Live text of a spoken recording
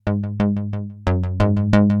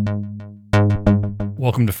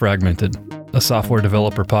Welcome to Fragmented, a software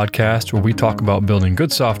developer podcast where we talk about building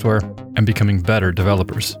good software and becoming better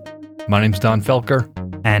developers. My name's Don Felker.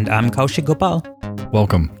 And I'm Kaushik Gopal.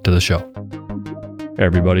 Welcome to the show. Hey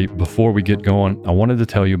everybody, before we get going, I wanted to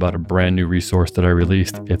tell you about a brand new resource that I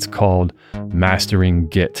released. It's called Mastering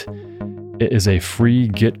Git. It is a free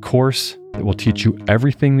Git course that will teach you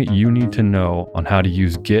everything that you need to know on how to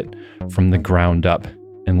use Git from the ground up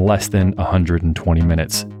in less than 120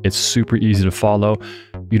 minutes. It's super easy to follow.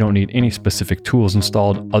 You don't need any specific tools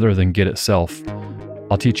installed other than Git itself.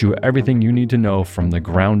 I'll teach you everything you need to know from the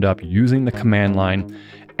ground up using the command line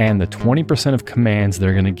and the 20% of commands that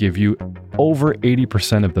are going to give you over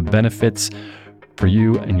 80% of the benefits for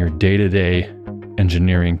you and your day-to-day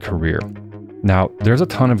engineering career. Now, there's a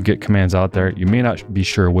ton of Git commands out there. You may not be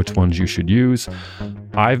sure which ones you should use.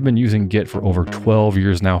 I've been using Git for over 12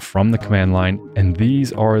 years now from the command line, and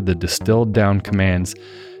these are the distilled down commands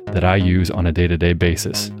that I use on a day-to-day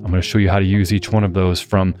basis. I'm going to show you how to use each one of those,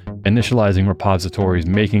 from initializing repositories,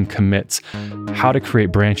 making commits, how to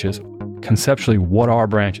create branches, conceptually, what are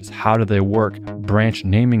branches, how do they work, branch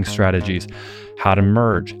naming strategies, how to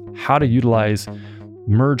merge, how to utilize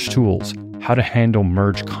merge tools, how to handle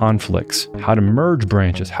merge conflicts, how to merge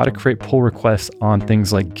branches, how to create pull requests on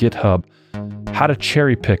things like GitHub, how to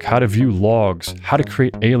cherry pick, how to view logs, how to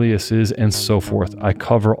create aliases, and so forth. I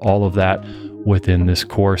cover all of that within this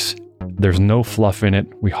course. There's no fluff in it.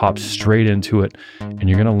 We hop straight into it, and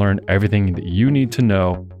you're going to learn everything that you need to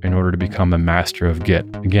know in order to become a master of Git.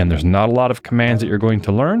 Again, there's not a lot of commands that you're going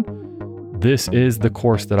to learn. This is the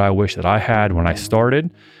course that I wish that I had when I started.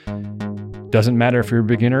 Doesn't matter if you're a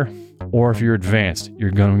beginner or if you're advanced, you're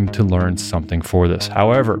going to learn something for this.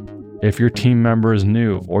 However, if your team member is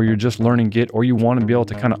new, or you're just learning Git, or you want to be able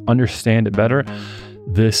to kind of understand it better,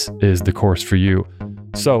 this is the course for you.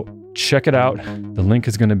 So check it out. The link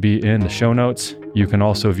is going to be in the show notes. You can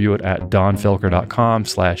also view it at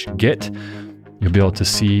donfelker.com/git. You'll be able to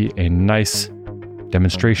see a nice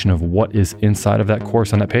demonstration of what is inside of that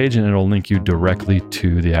course on that page, and it'll link you directly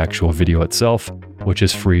to the actual video itself, which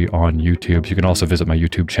is free on YouTube. You can also visit my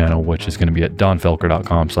YouTube channel, which is going to be at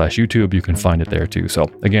donfelker.com/YouTube. You can find it there too. So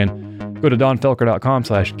again, go to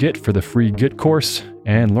donfelker.com/git for the free Git course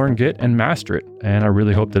and learn Git and master it. And I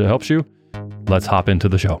really hope that it helps you. Let's hop into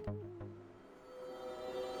the show.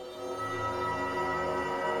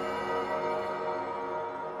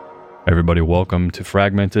 Everybody, welcome to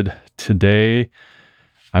Fragmented. Today,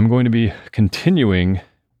 I'm going to be continuing.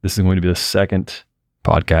 This is going to be the second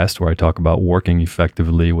podcast where I talk about working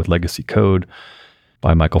effectively with legacy code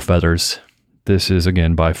by Michael Feathers. This is,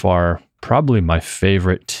 again, by far probably my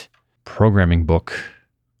favorite programming book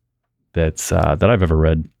that I've ever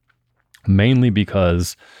read, mainly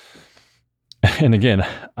because, and again,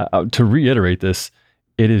 to reiterate this,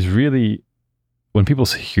 it is really, when people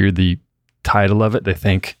hear the title of it, they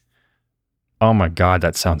think, oh my God,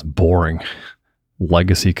 that sounds boring.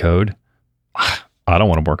 Legacy code. I don't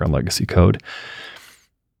want to work on legacy code.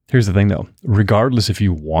 Here's the thing though, regardless if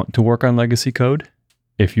you want to work on legacy code,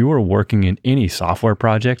 if you are working in any software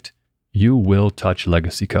project, you will touch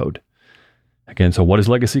legacy code. Again, so what is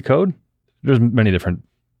legacy code? There's many different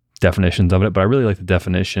definitions of it, but I really like the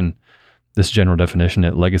definition, this general definition,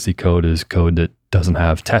 that legacy code is code that doesn't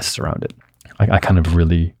have tests around it. I kind of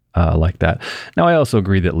really like that. Now, I also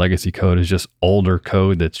agree that legacy code is just older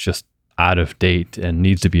code that's just out of date and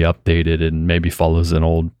needs to be updated and maybe follows an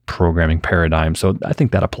old programming paradigm. So I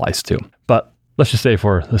think that applies too. But let's just say,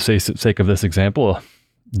 for the sake of this example,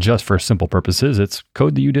 just for simple purposes, it's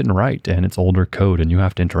code that you didn't write and it's older code and you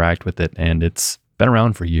have to interact with it and it's been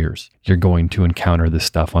around for years. You're going to encounter this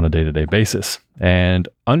stuff on a day-to-day basis. And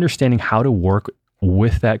understanding how to work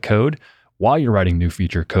with that code while you're writing new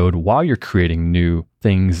feature code, while you're creating new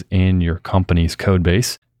things in your company's code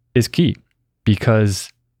base is key,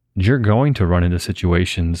 because you're going to run into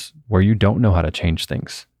situations where you don't know how to change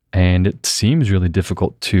things. And it seems really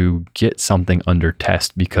difficult to get something under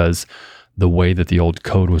test because the way that the old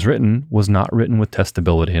code was written was not written with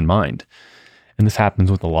testability in mind. And this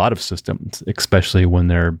happens with a lot of systems, especially when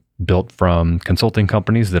they're built from consulting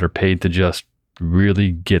companies that are paid to just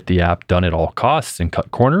really get the app done at all costs and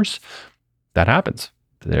cut corners. That happens.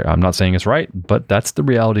 I'm not saying it's right, but that's the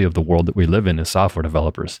reality of the world that we live in as software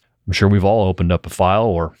developers. I'm sure we've all opened up a file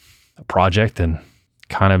or a project and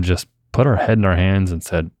kind of just put our head in our hands and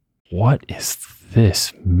said, what is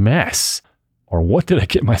this mess? Or what did I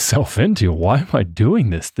get myself into? Why am I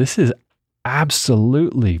doing this? This is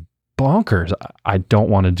absolutely bonkers. I don't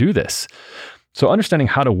want to do this. So understanding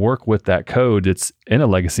how to work with that code that's in a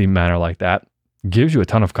legacy manner like that gives you a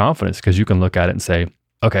ton of confidence, because you can look at it and say,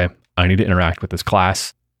 okay, I need to interact with this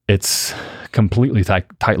class. It's completely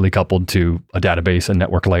tightly coupled to a database, a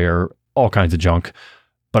network layer, all kinds of junk.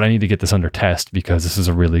 But I need to get this under test because this is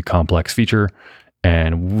a really complex feature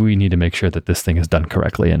and we need to make sure that this thing is done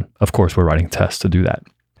correctly. And of course, we're writing tests to do that.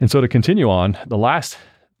 And so to continue on, the last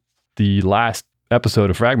episode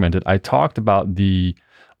of Fragmented, I talked about the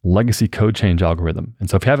legacy code change algorithm. And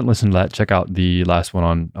so if you haven't listened to that, check out the last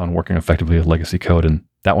one on working effectively with legacy code. And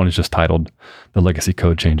that one is just titled The Legacy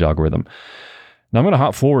Code Change Algorithm. Now I'm going to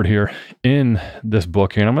hop forward here in this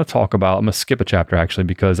book here, and I'm going to skip a chapter actually,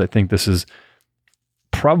 because I think this is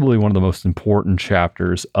probably one of the most important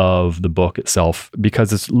chapters of the book itself,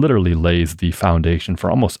 because it literally lays the foundation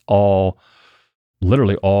for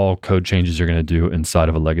literally all code changes you're going to do inside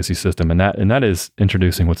of a legacy system. And that is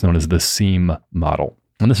introducing what's known as the SIEM model.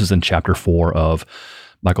 And this is in chapter 4 of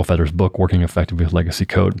Michael Federer's book, Working Effectively with Legacy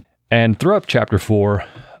Code. And throughout chapter 4,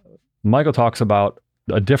 Michael talks about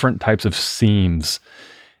different types of SIEMs.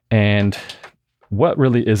 And what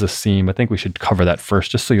really is a SIEM? I think we should cover that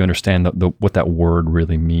first, just so you understand what that word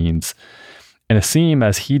really means. And a SIEM,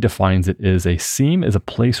 as he defines it, is a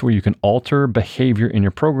place where you can alter behavior in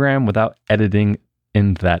your program without editing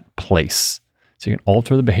in that place. So you can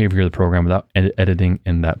alter the behavior of the program without editing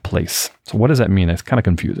in that place. So what does that mean? It's kind of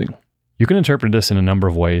confusing. You can interpret this in a number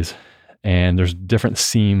of ways, and there's different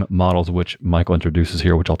SIEM models which Michael introduces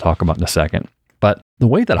here, which I'll talk about in a second. But the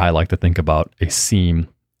way that I like to think about a SIEM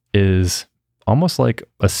is almost like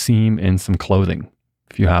a seam in some clothing.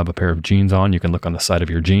 If you have a pair of jeans on, you can look on the side of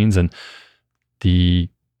your jeans and the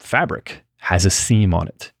fabric has a seam on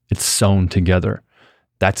it. It's sewn together.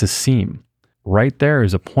 That's a seam. Right there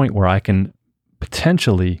is a point where I can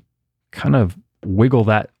potentially kind of wiggle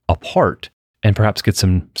that apart and perhaps get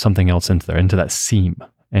something else into that seam.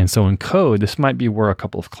 And so in code, this might be where a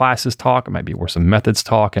couple of classes talk. It might be where some methods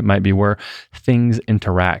talk. It might be where things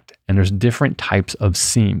interact. And there's different types of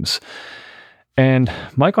seams. And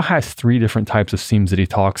Michael has 3 different types of seams that he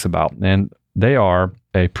talks about. And they are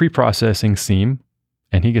a pre-processing seam.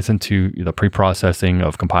 And he gets into the pre-processing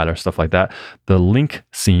of compilers, stuff like that. The link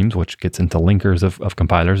seams, which gets into linkers of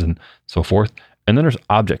compilers and so forth. And then there's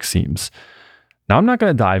object seams. Now, I'm not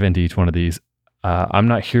going to dive into each one of these. I'm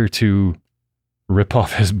not here to rip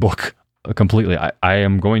off his book completely. I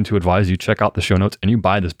am going to advise you check out the show notes and you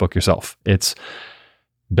buy this book yourself. It's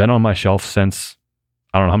been on my shelf since,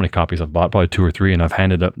 I don't know how many copies I've bought, probably 2 or 3, and I've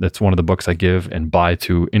handed up. That's one of the books I give and buy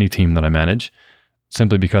to any team that I manage,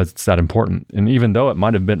 simply because it's that important. And even though it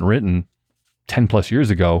might have been written 10 plus years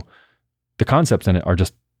ago, the concepts in it are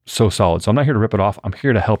just so solid. So I'm not here to rip it off. I'm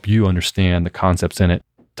here to help you understand the concepts in it,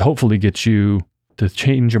 to hopefully get you to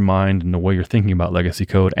change your mind and the way you're thinking about legacy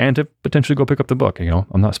code, and to potentially go pick up the book.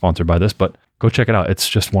 I'm not sponsored by this, but go check it out. It's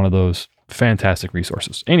just one of those fantastic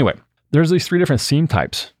resources. Anyway, there's these 3 different seam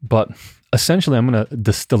types, but essentially I'm going to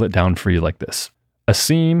distill it down for you like this. A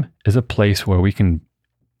seam is a place where we can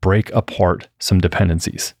break apart some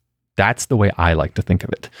dependencies. That's the way I like to think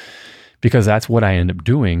of it, because that's what I end up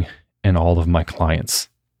doing in all of my clients'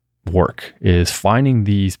 work, is finding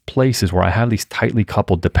these places where I have these tightly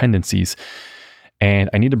coupled dependencies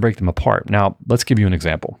and I need to break them apart. Now, let's give you an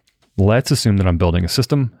example. Let's assume that I'm building a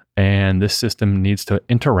system and this system needs to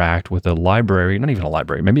interact with a library, not even a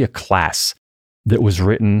library, maybe a class that was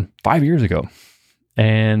written 5 years ago.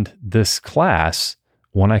 And this class,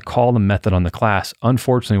 when I call the method on the class,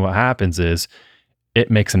 unfortunately what happens is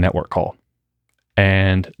it makes a network call.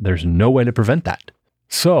 And there's no way to prevent that.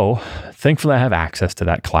 So thankfully I have access to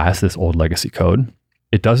that class, this old legacy code.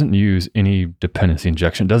 It doesn't use any dependency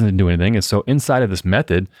injection. It doesn't do anything. And so inside of this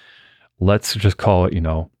method, let's just call it,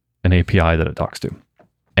 an API that it talks to.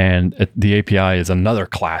 And the API is another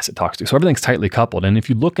class it talks to. So everything's tightly coupled. And if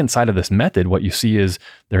you look inside of this method, what you see is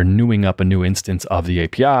they're newing up a new instance of the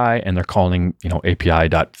API and they're calling,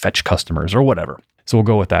 API.fetch customers or whatever. So we'll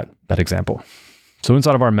go with that example. So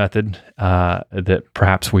inside of our method, that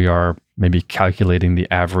perhaps we are maybe calculating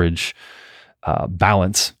the average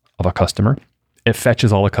balance of a customer. It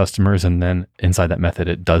fetches all the customers, and then inside that method,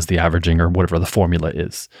 it does the averaging or whatever the formula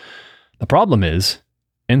is. The problem is,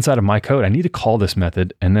 inside of my code, I need to call this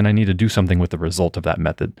method, and then I need to do something with the result of that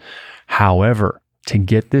method. However, to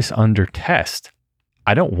get this under test,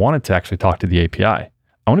 I don't want it to actually talk to the API. I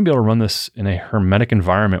want to be able to run this in a hermetic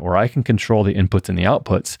environment where I can control the inputs and the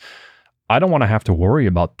outputs. I don't want to have to worry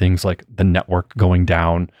about things like the network going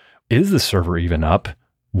down. Is the server even up?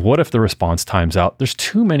 What if the response times out? There's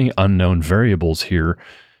too many unknown variables here,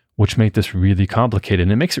 which make this really complicated,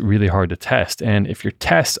 and it makes it really hard to test. And if your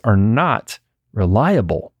tests are not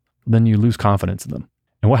reliable, then you lose confidence in them.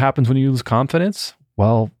 And what happens when you lose confidence?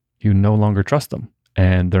 Well, you no longer trust them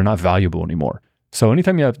and they're not valuable anymore. So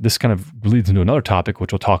anytime you have, this kind of leads into another topic,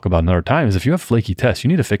 which we'll talk about another time, is if you have flaky tests, you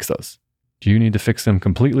need to fix those. You need to fix them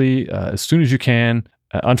completely as soon as you can.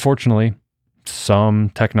 Unfortunately, some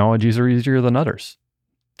technologies are easier than others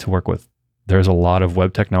to work with. There's a lot of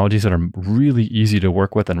web technologies that are really easy to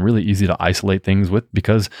work with and really easy to isolate things with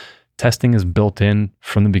because testing is built in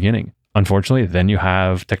from the beginning. Unfortunately, then you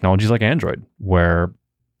have technologies like Android where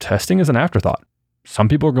testing is an afterthought. Some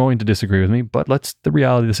people are going to disagree with me, but that's the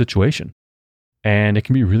reality of the situation. And it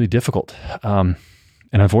can be really difficult. And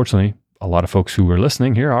unfortunately, a lot of folks who are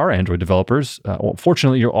listening here are Android developers.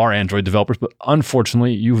 Fortunately, you are Android developers, but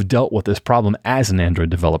unfortunately, you've dealt with this problem as an Android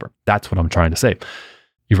developer. That's what I'm trying to say.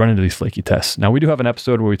 You run into these flaky tests. Now, we do have an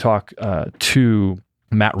episode where we talk to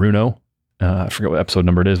Matt Runo. I forget what episode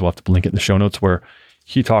number it is. We'll have to link it in the show notes, where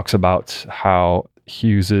he talks about how he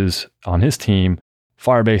uses on his team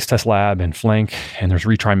Firebase, Test Lab, and Flink, and there's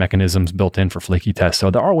retry mechanisms built in for flaky tests. So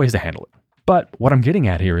there are ways to handle it. But what I'm getting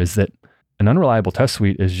at here is that an unreliable test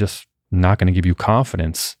suite is just not going to give you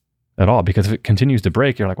confidence at all, because if it continues to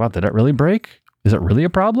break, you're like, wow, did it really break? Is it really a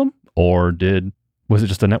problem? Or was it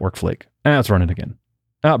just a network flake? Let's run it again.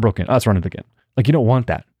 It broke in. Let's run it again. Like, you don't want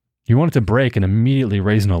that. You want it to break and immediately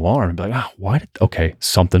raise an alarm and be like, okay,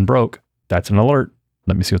 something broke. That's an alert.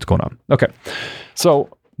 Let me see what's going on. Okay. So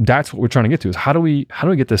that's what we're trying to get to, is how do we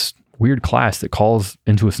get this weird class that calls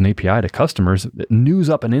into us an API to customers that news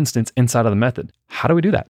up an instance inside of the method? How do we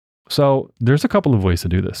do that? So there's a couple of ways to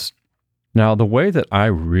do this. Now, the way that I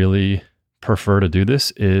really prefer to do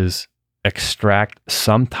this is extract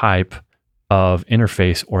some type of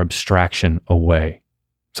interface or abstraction away.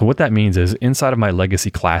 So what that means is inside of my legacy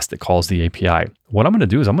class that calls the API, what I'm going to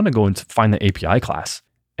do is I'm going to go and find the API class.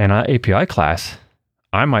 And our API class,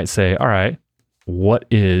 I might say, all right, what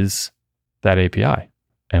is that API?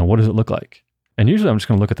 And what does it look like? And usually I'm just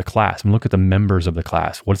going to look at the class and look at the members of the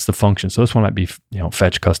class. What's the function? So this one might be,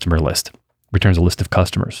 fetch customer list, returns a list of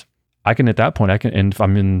customers. At that point, and if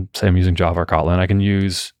I'm using Java or Kotlin, I can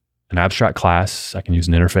use an abstract class, I can use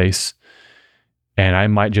an interface, and I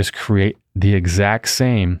might just create the exact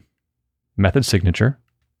same method signature,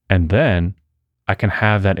 and then I can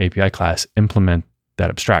have that API class implement that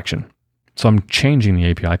abstraction. So I'm changing the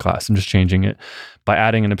API class. I'm just changing it by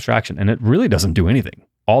adding an abstraction, and it really doesn't do anything.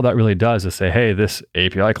 All that really does is say, hey, this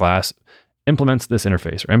API class implements this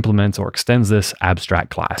interface or implements or extends this abstract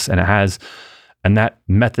class, and that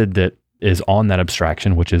method that is on that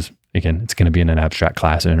abstraction, which is, again, it's going to be in an abstract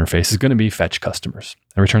class and interface, is going to be fetch customers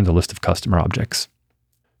and returns a list of customer objects.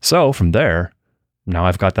 So from there, now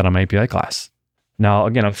I've got that on my API class. Now,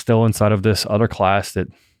 again, I'm still inside of this other class that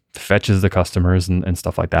fetches the customers and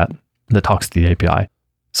stuff like that talks to the API.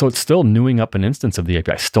 So it's still newing up an instance of the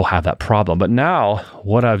API. I still have that problem. But now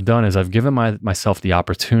what I've done is I've given myself the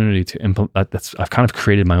opportunity to implement, I've kind of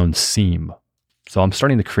created my own seam. So I'm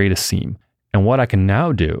starting to create a seam. And what I can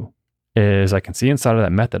now do is I can see inside of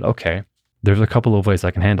that method, okay, there's a couple of ways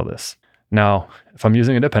I can handle this. Now, if I'm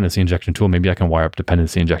using a dependency injection tool, maybe I can wire up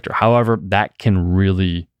dependency injector. However, that can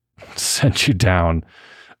really send you down.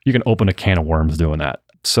 You can open a can of worms doing that.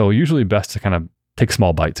 So usually best to kind of take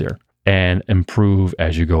small bites here and improve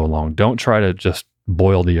as you go along. Don't try to just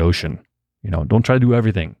boil the ocean. Don't try to do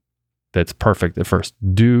everything that's perfect at first.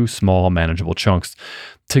 Do small, manageable chunks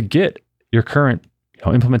to get your current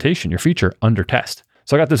implementation, your feature under test.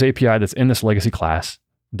 So I got this API that's in this legacy class.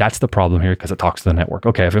 That's the problem here because it talks to the network.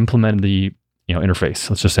 Okay, I've implemented the interface.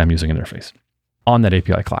 Let's just say I'm using an interface on that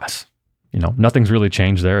API class. Nothing's really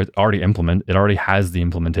changed there. It already has the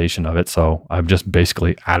implementation of it. So I've just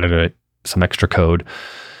basically added some extra code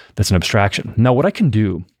that's an abstraction. Now, what I can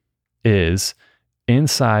do is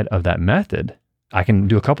inside of that method, I can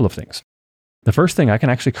do a couple of things. The first thing, I can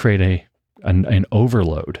actually create an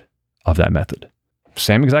overload of that method.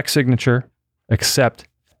 Same exact signature,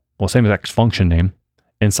 same exact function name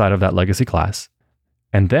inside of that legacy class.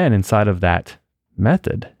 And then inside of that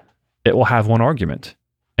method, it will have one argument,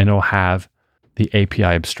 and it will have the API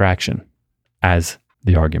abstraction as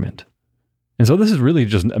the argument. And so this is really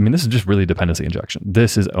just really dependency injection.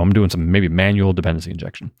 I'm doing some maybe manual dependency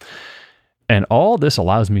injection. And all this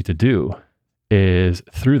allows me to do is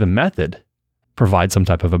through the method, provide some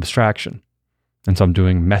type of abstraction. And so I'm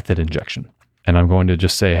doing method injection. And I'm going to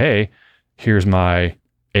just say, hey, here's my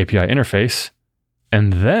API interface.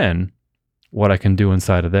 And then what I can do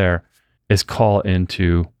inside of there is call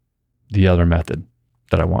into the other method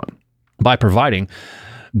that I want by providing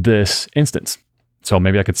this instance. So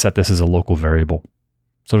maybe I could set this as a local variable.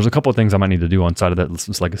 So there's a couple of things I might need to do inside of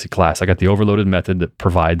this legacy class. I got the overloaded method that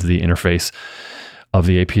provides the interface of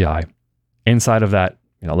the API. Inside of that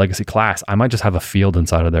legacy class, I might just have a field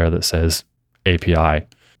inside of there that says API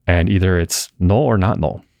And either it's null or not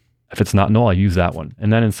null. If it's not null, I use that one.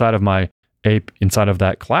 And then inside of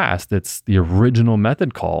that class, that's the original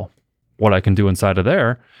method call, what I can do inside of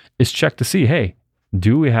there is check to see, hey,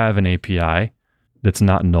 do we have an API that's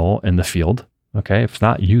not null in the field? Okay, if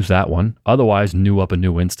not, use that one. Otherwise, new up a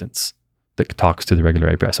new instance that talks to the regular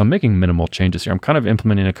API. So I'm making minimal changes here. I'm kind of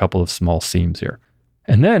implementing a couple of small seams here.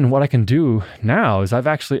 And then what I can do now is I've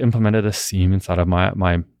actually implemented a seam inside of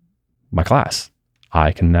my class.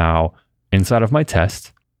 I can now, inside of my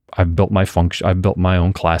test, I've built my function. I've built my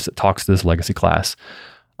own class that talks to this legacy class.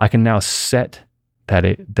 I can now set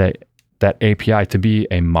that API to be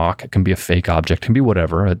a mock. It can be a fake object. It can be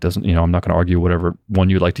whatever. It doesn't. I'm not going to argue whatever one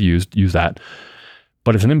you'd like to use. Use that.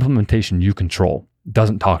 But it's an implementation you control. It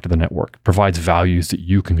doesn't talk to the network. Provides values that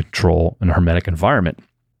you can control in a hermetic environment.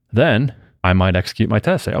 Then I might execute my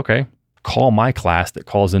test. Say, okay, call my class that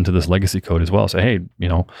calls into this legacy code as well. Say, hey,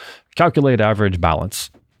 calculate average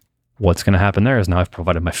balance. What's going to happen there is now I've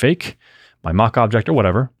provided my fake, my mock object or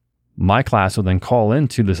whatever. My class will then call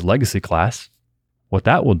into this legacy class. What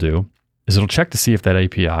that will do is it'll check to see if that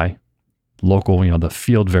API, local, the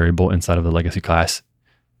field variable inside of the legacy class,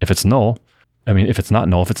 if it's not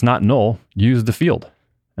null, use the field.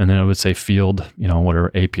 And then it would say field,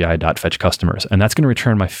 whatever, API.fetch customers. And that's going to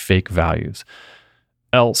return my fake values.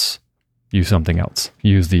 Else, use something else.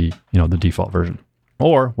 Use the default version.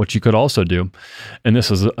 Or what you could also do, and this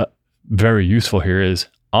is very useful here, is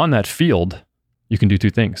on that field, you can do two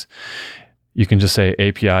things. You can just say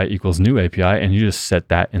API equals new API, and you just set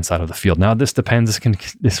that inside of the field. Now, this depends.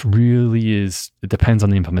 It depends on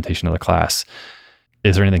the implementation of the class.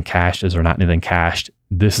 Is there anything cached? Is there not anything cached?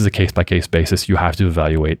 This is a case-by-case basis. You have to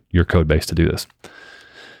evaluate your code base to do this.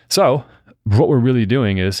 So what we're really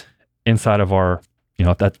doing is inside of our,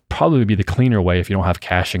 that'd probably be the cleaner way if you don't have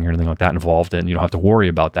caching or anything like that involved, and you don't have to worry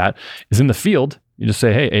about that, is in the field, you just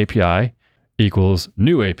say, hey, API equals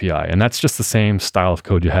new API. And that's just the same style of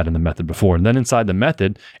code you had in the method before. And then inside the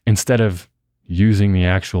method, instead of using the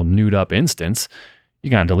actual newed up instance,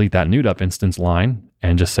 you gotta delete that newed up instance line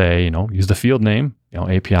and just say, use the field name,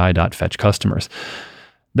 API.fetch customers.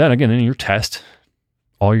 Then again, in your test,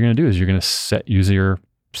 all you're gonna do is you're gonna use your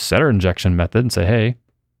setter injection method and say, hey,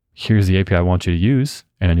 here's the API I want you to use,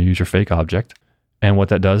 and you use your fake object. And what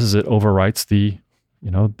that does is it overwrites the,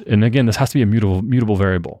 and again, this has to be a mutable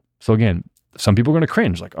variable. So again, some people are going to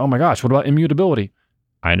cringe, like, oh my gosh, what about immutability?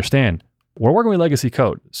 I understand. We're working with legacy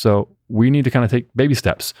code, so we need to kind of take baby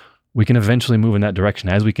steps. We can eventually move in that direction.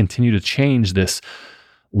 As we continue to change this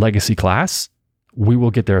legacy class, we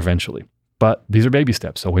will get there eventually. But these are baby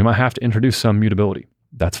steps, so we might have to introduce some mutability.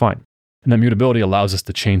 That's fine. And that mutability allows us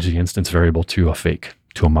to change the instance variable to a fake,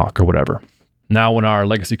 to a mock or whatever. Now, when our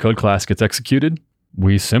legacy code class gets executed,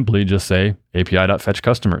 we simply just say API.fetch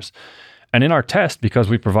customers. And in our test, because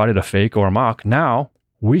we provided a fake or a mock, now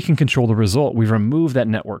we can control the result. We've removed that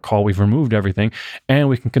network call. We've removed everything, and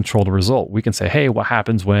we can control the result. We can say, hey, what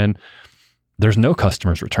happens when there's no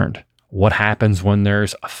customers returned? What happens when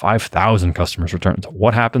there's 5,000 customers returned?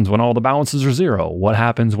 What happens when all the balances are zero? What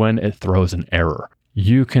happens when it throws an error?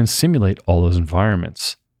 You can simulate all those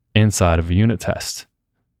environments inside of a unit test,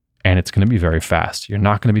 and it's going to be very fast. You're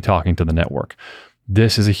not going to be talking to the network.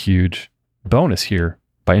 This is a huge bonus here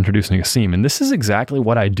by introducing a seam. And this is exactly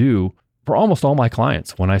what I do for almost all my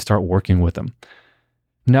clients when I start working with them.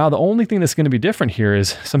 Now, the only thing that's going to be different here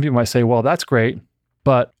is some people might say, well, that's great,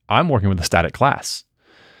 but I'm working with a static class.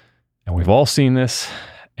 And we've all seen this,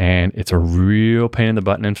 and it's a real pain in the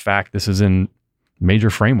butt. And in fact, this is in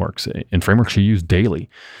major frameworks, in frameworks you use daily.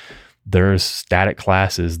 There's static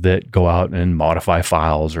classes that go out and modify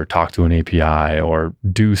files or talk to an API or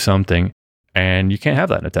do something, and you can't have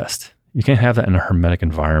that in a test. You can't have that in a hermetic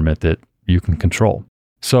environment that you can control.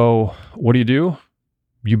 So what do?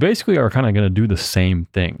 You basically are kind of going to do the same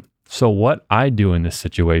thing. So what I do in this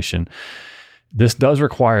situation, this does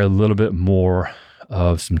require a little bit more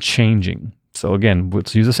of some changing. So again,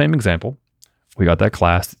 let's use the same example. We got that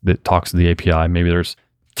class that talks to the API. Maybe there's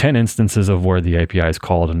 10 instances of where the API is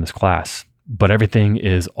called in this class, but everything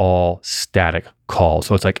is all static calls.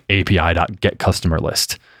 So it's like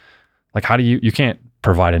API.getCustomerList. Like how do you can't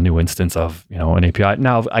provide a new instance of, an API.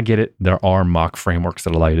 Now, I get it. There are mock frameworks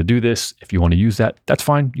that allow you to do this. If you want to use that, that's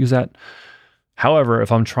fine. Use that. However,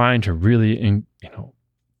 if I'm trying to really,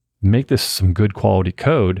 make this some good quality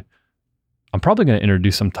code, I'm probably going to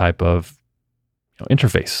introduce some type of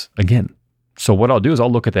interface again. So what I'll do is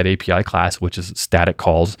I'll look at that API class, which is static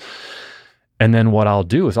calls. And then what I'll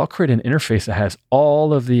do is I'll create an interface that has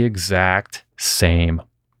all of the exact same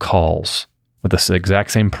calls with the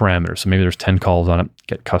exact same parameters. So maybe there's 10 calls on it,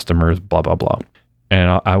 get customers, blah, blah, blah.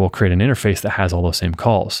 And I will create an interface that has all those same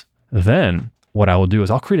calls. Then what I will do is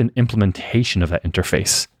I'll create an implementation of that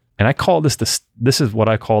interface. And I call this is what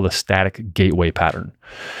I call the static gateway pattern.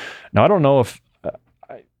 Now, I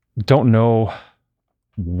don't know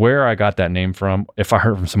where I got that name from. If I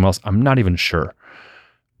heard it from someone else, I'm not even sure.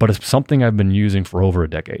 But it's something I've been using for over a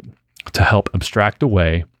decade to help abstract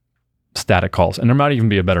away static calls. And there might even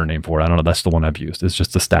be a better name for it. I don't know. That's the one I've used. It's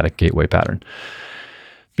just the static gateway pattern.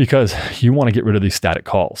 Because you want to get rid of these static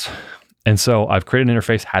calls. And so I've created an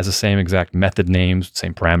interface, has the same exact method names,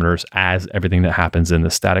 same parameters as everything that happens in the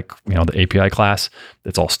static, the API class.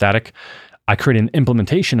 It's all static. I create an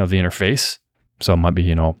implementation of the interface. So it might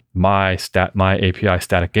be, my API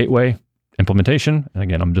static gateway implementation. And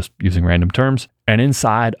again, I'm just using random terms. And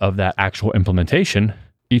inside of that actual implementation,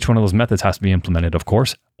 each one of those methods has to be implemented, of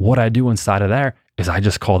course. What I do inside of there is I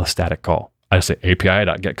just call the static call. I just say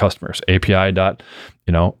API.getCustomers,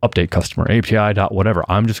 API.update customer, API.whatever.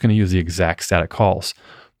 I'm just going to use the exact static calls.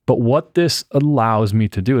 But what this allows me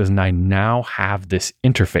to do is I now have this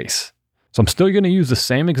interface. So I'm still going to use the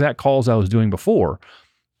same exact calls I was doing before,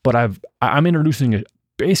 but I'm introducing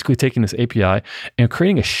basically taking this API and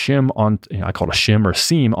creating a shim on, I call it a shim or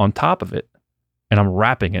seam on top of it. And I'm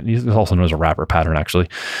wrapping it. This is also known as a wrapper pattern, actually.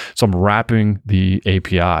 So I'm wrapping the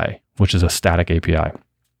API, which is a static API.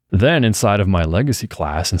 Then inside of my legacy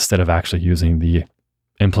class, instead of actually using the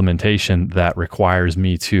implementation that requires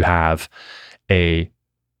me to have a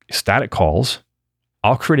static calls,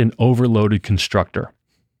 I'll create an overloaded constructor.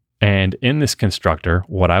 And in this constructor,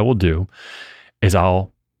 what I will do is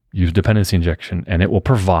I'll use dependency injection, and it will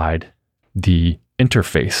provide the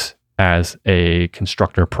interface as a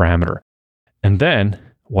constructor parameter. And then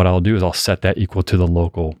what I'll do is I'll set that equal to the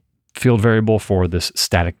local field variable for this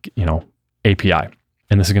static, API.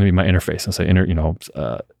 And this is going to be my interface. I'll say,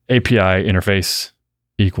 API interface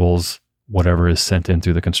equals whatever is sent in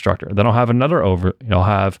through the constructor. Then I'll have I'll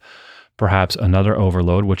have perhaps another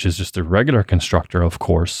overload, which is just a regular constructor, of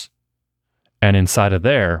course. And inside of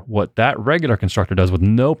there, what that regular constructor does with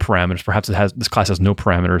no parameters, perhaps this class has no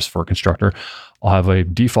parameters for a constructor. I'll have a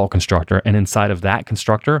default constructor. And inside of that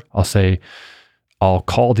constructor, I'll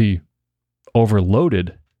call the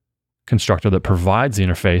overloaded constructor that provides the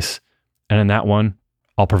interface. And in that one,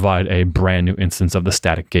 I'll provide a brand new instance of the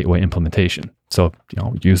static gateway implementation. So,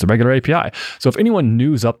 use the regular API. So if anyone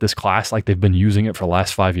news up this class like they've been using it for the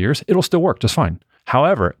last 5 years, it'll still work just fine.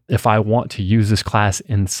 However, if I want to use this class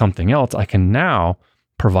in something else, I can now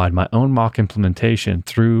provide my own mock implementation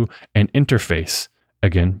through an interface.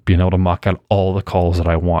 Again, being able to mock out all the calls that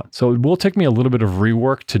I want. So it will take me a little bit of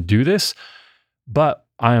rework to do this, but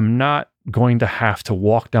I am not going to have to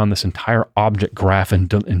walk down this entire object graph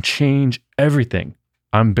and change everything.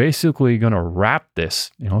 I'm basically going to wrap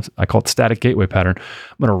this, I call it static gateway pattern.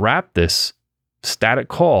 I'm going to wrap this static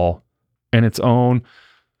call in its own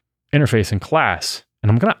interface and class,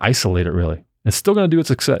 and I'm going to isolate it really. It's still going to do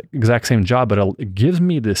its exact same job, but it gives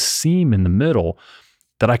me this seam in the middle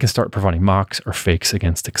that I can start providing mocks or fakes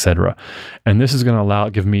against, etc. And this is going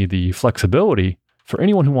to give me the flexibility for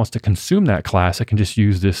anyone who wants to consume that class. I can just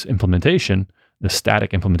use this implementation, the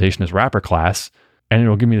static implementation as wrapper class, and it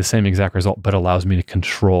will give me the same exact result, but allows me to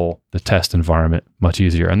control the test environment much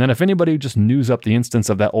easier. And then if anybody just news up the instance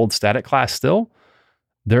of that old static class still,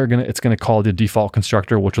 it's going to call the default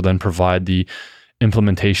constructor, which will then provide the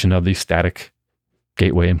implementation of the static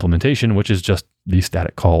gateway implementation, which is just the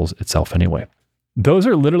static calls itself anyway. Those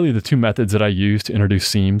are literally the two methods that I use to introduce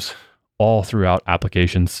seams all throughout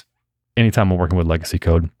applications. Anytime I'm working with legacy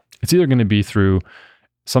code, it's either going to be through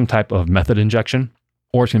some type of method injection,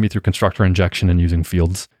 or it's going to be through constructor injection and using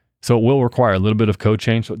fields. So it will require a little bit of code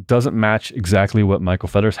change. So it doesn't match exactly what Michael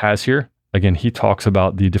Feathers has here. Again, he talks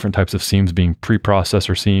about the different types of seams being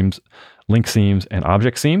preprocessor seams, link seams, and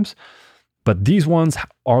object seams. But these ones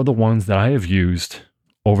are the ones that I have used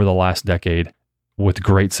over the last decade with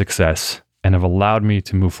great success and have allowed me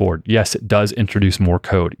to move forward. Yes, it does introduce more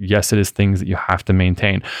code. Yes, it is things that you have to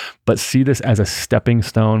maintain, but see this as a stepping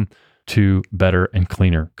stone to better and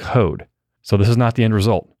cleaner code. So this is not the end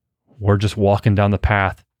result. We're just walking down the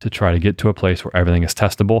path to try to get to a place where everything is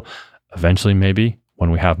testable. Eventually, maybe when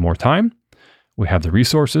we have more time, we have the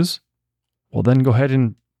resources, we'll then go ahead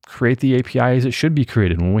and create the API as it should be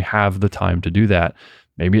created when we have the time to do that.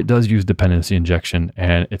 Maybe it does use dependency injection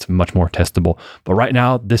and it's much more testable. But right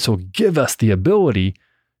now, this will give us the ability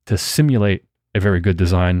to simulate a very good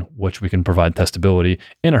design, which we can provide testability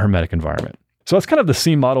in a hermetic environment. So that's kind of the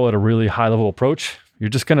seam model at a really high level approach. You're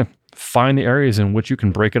just going to find the areas in which you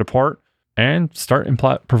can break it apart and start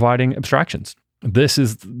providing abstractions. This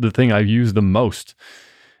is the thing I've used the most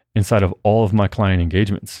inside of all of my client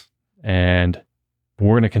engagements. And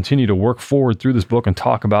We're going to continue to work forward through this book and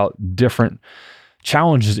talk about different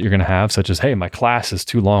challenges that you're going to have, such as, hey, my class is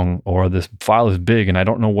too long, or this file is big and I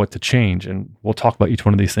don't know what to change. And we'll talk about each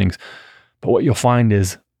one of these things. But what you'll find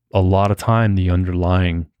is a lot of time, the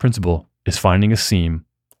underlying principle is finding a seam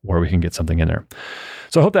where we can get something in there.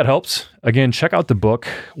 So I hope that helps. Again, check out the book,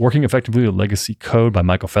 Working Effectively with Legacy Code by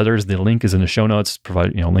Michael Feathers. The link is in the show notes.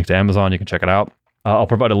 Provide, link to Amazon. You can check it out. I'll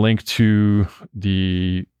provide a link to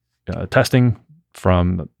the testing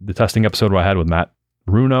from the testing episode where I had with Matt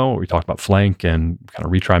Runo, where we talked about flank and kind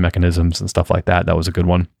of retry mechanisms and stuff like that. That was a good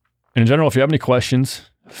one. And in general, if you have any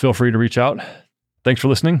questions, feel free to reach out. Thanks for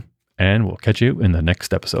listening, and we'll catch you in the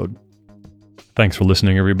next episode. Thanks for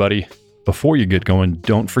listening, everybody. Before you get going,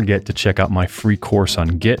 don't forget to check out my free course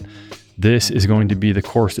on Git. This is going to be the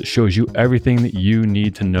course that shows you everything that you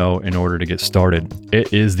need to know in order to get started.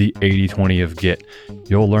 It is the 80-20 of Git.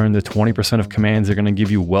 You'll learn the 20% of commands that are going to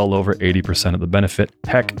give you well over 80% of the benefit.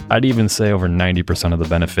 Heck, I'd even say over 90% of the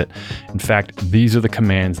benefit. In fact, these are the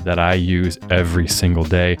commands that I use every single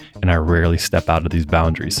day, and I rarely step out of these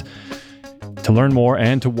boundaries. To learn more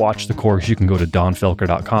and to watch the course, you can go to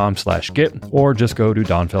donfelker.com/git or just go to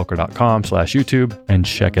donfelker.com/YouTube and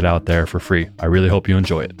check it out there for free. I really hope you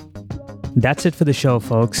enjoy it. That's it for the show,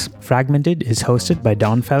 folks. Fragmented is hosted by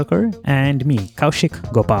Don Felker and me,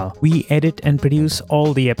 Kaushik Gopal. We edit and produce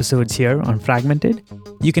all the episodes here on Fragmented.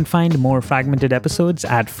 You can find more Fragmented episodes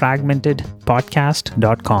at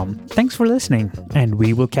fragmentedpodcast.com. Thanks for listening, and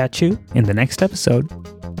we will catch you in the next episode.